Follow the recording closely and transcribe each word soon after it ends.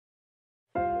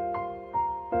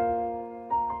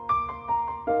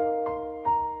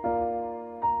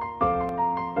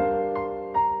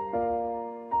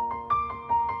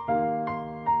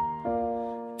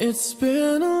It's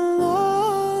been a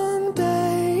long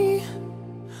day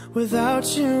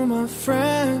without you, my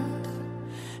friend,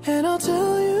 and I'll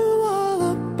tell you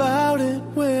all about it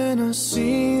when I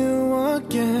see you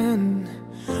again.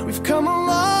 We've come a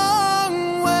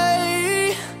long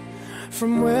way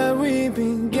from where we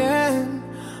began.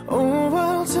 Oh,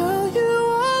 I'll tell you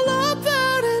all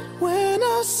about it when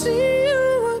I see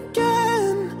you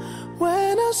again.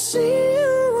 When I see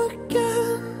you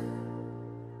again.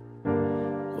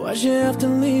 Why'd you have to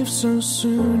leave so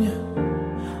soon, yeah?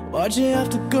 Why'd you have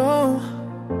to go?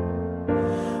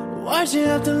 Why'd you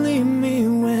have to leave me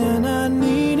when I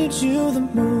needed you the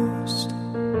most?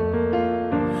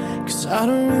 'Cause I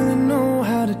don't really know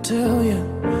how to tell you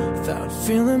without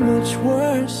feeling much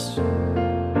worse.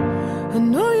 I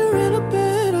know you're in a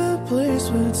better place,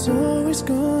 but it's always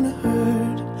gonna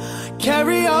hurt.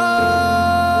 Carry on,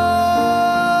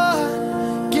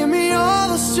 give me all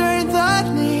the strength I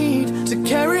need to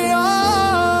carry on.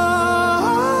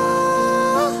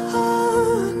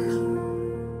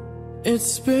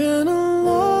 It's been a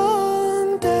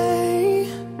long day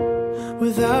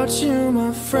without you,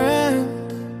 my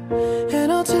friend,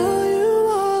 and I'll tell you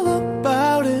all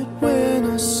about it when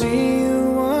I see you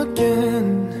again.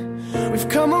 We've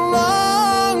come a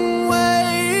long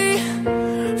way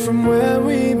from where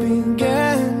we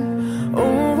began.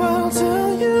 Oh, I'll tell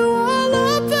you all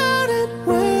about it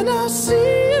when I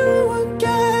see you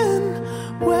again.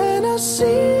 When I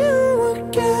see you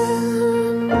again.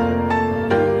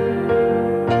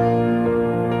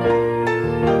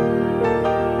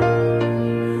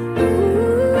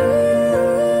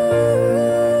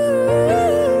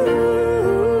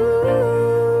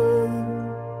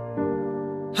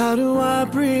 How do I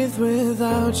breathe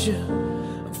without you?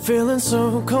 I'm feeling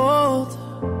so cold.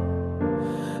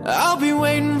 I'll be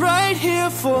waiting right here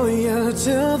for you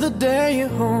till the day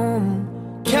you're home.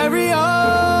 Carry on,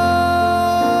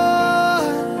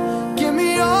 give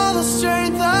me all the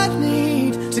strength I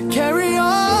need to carry on.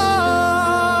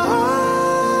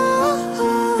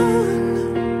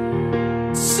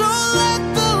 So let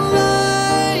the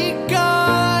light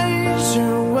guide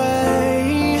your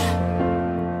way,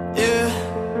 yeah.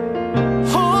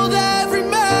 Hold every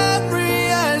memory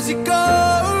as you go,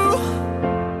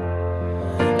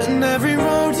 and every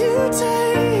road you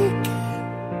take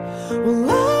will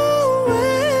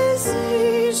always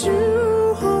lead you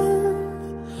home.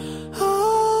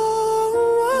 Oh,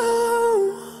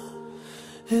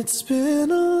 it's been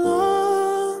a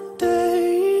long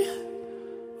day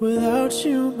without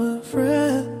you, my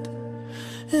friend,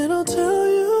 and I'll tell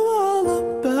you all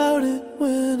about it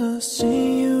when I see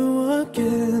you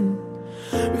again.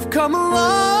 We've come a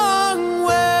long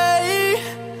way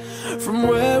from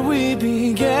where we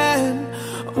began.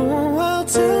 Oh, I'll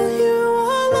tell you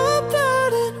all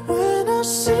about it when I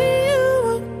see you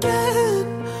again.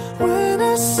 When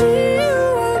I see you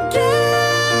again.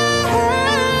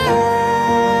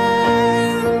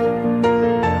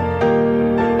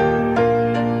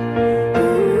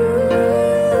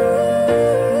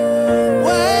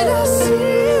 When I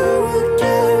see you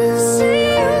again, see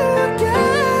you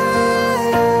again.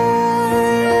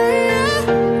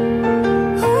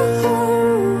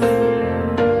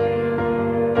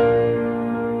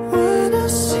 When I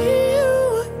see you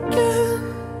again.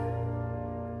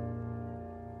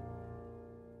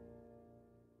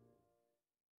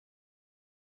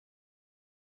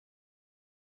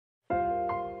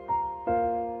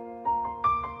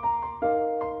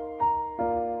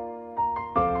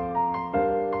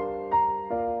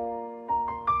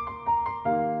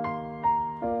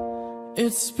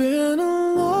 It's been a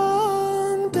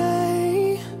long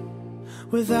day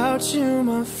without you,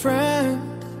 my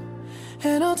friend,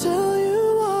 and I'll tell you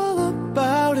all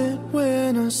about it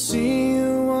when I see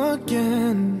you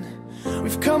again.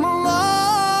 We've come a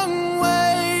long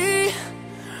way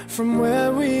from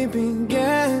where we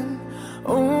began.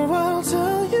 Oh, I'll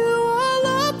tell you all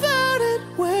about it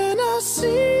when I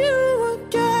see you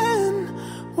again.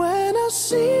 When I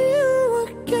see you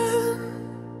again.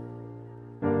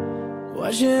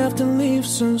 Why'd you have to leave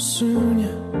so soon,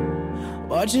 yeah?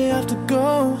 Why'd you have to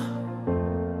go?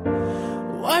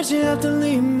 Why'd you have to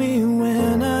leave me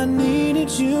when I needed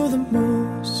you the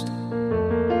most?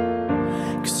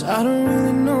 'Cause I don't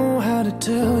really know how to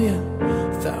tell you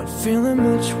without feeling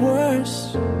much worse.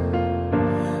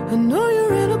 I know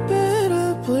you're in a better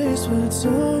place, but it's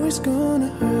always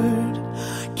gonna hurt.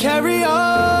 Carry on,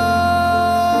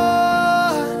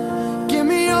 give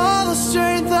me all the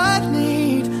strength I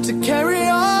need to carry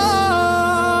on.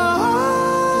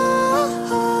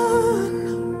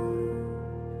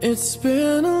 It's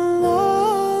been a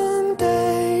long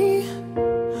day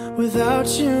without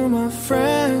you, my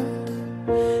friend,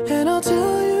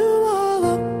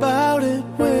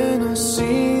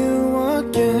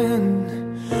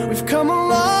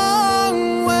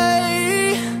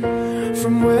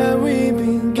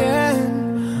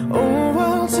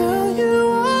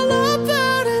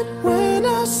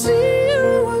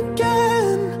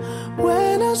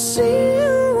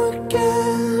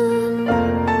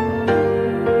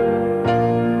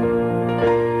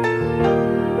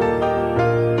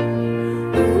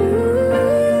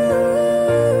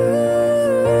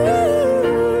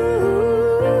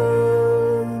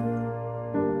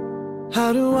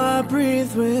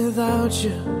 without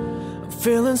you. I'm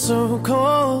feeling so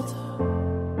cold.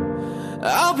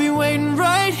 I'll be waiting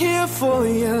right here for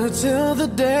you till the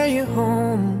day you're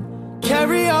home.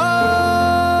 Carry on,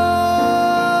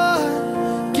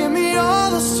 give me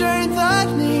all the strength I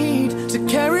need to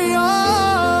carry on.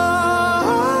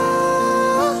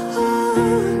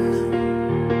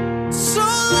 So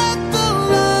let the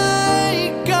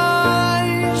light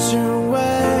guide your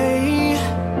way,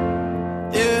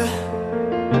 yeah.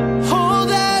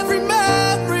 Hold every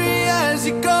memory as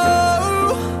you go,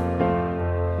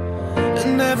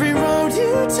 and every road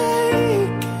you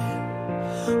take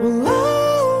will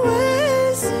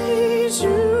always lead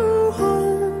you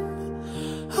home.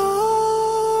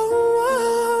 Oh,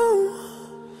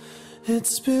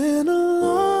 it's been a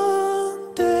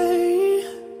long day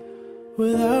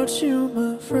without you,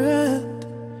 my friend,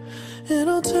 and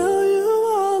I'll tell you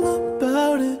all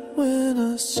about it when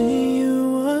I see you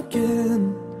again.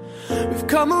 We've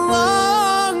come a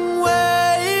long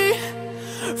way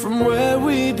from where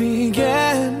we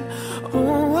began.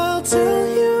 Oh, I'll tell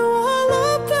you all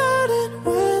about it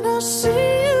when I see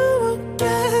you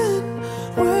again.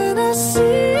 When I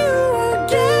see you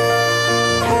again.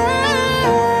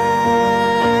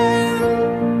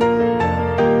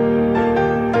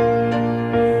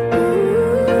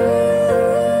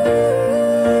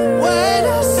 When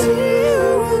I see you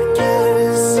again,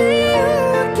 see you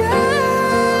again.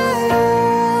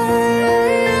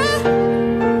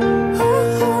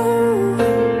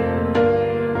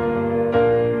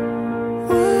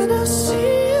 When I see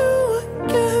you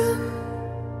again.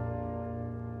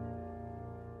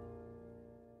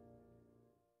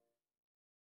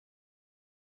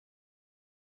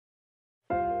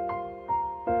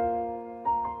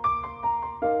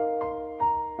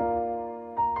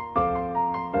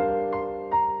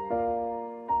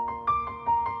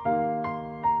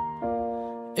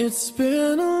 It's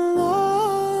been a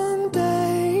long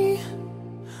day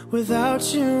without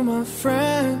you, my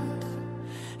friend,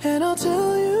 and I'll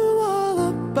tell you all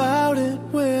about it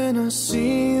when I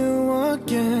see you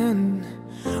again.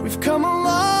 We've come a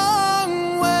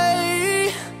long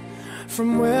way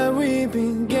from where we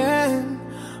began.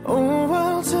 Oh,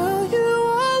 I'll tell you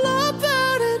all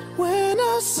about it when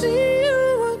I see you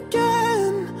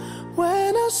again.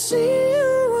 When I see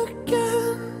you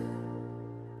again.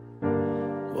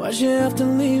 Why'd you have to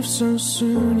leave so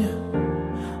soon, yeah?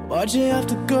 Why'd you have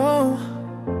to go?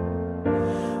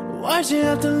 Why'd you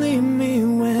have to leave me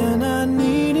when I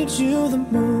needed you the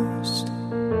most?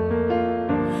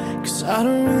 'Cause I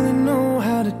don't really know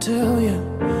how to tell you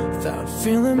without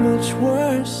feeling much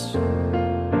worse.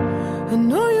 I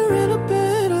know you're in a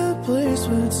better place,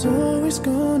 but it's always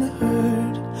gonna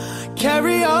hurt.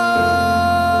 Carry on,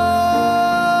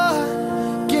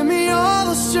 give me all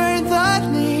the strength I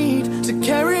need to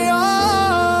carry on.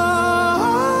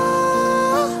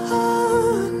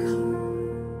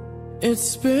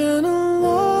 It's been a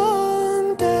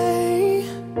long day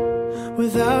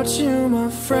without you, my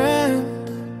friend,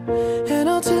 and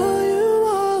I'll tell you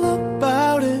all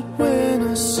about it when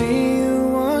I see you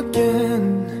again.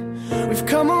 We've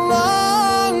come a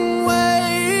long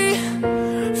way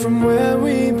from where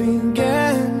we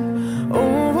began.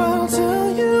 Oh, I'll tell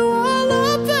you all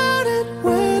about it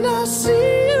when I see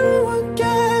you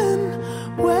again.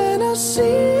 When I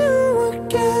see you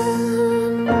again.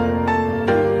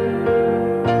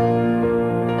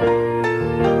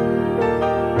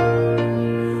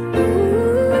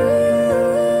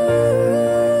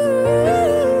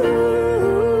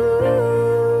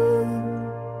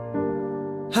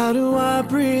 How do I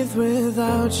breathe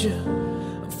without you?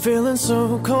 I'm feeling so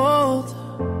cold.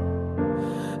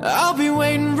 I'll be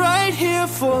waiting right here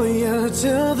for you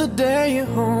till the day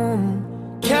you're home.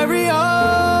 Carry on,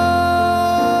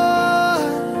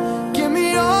 give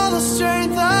me all the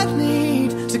strength I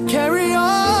need to carry on.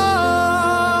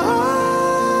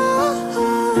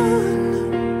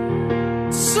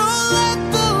 So let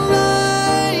the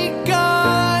light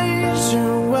guide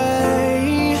your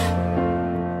way,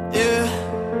 yeah.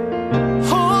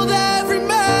 Hold every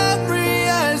memory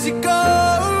as you go,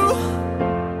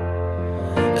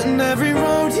 and every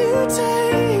road you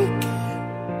take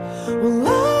will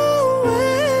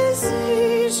always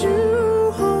lead you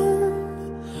home.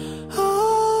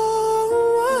 Oh,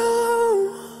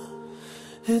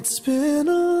 it's been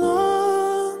a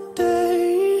long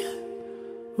day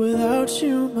without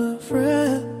you, my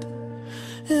friend,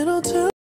 and I'll tell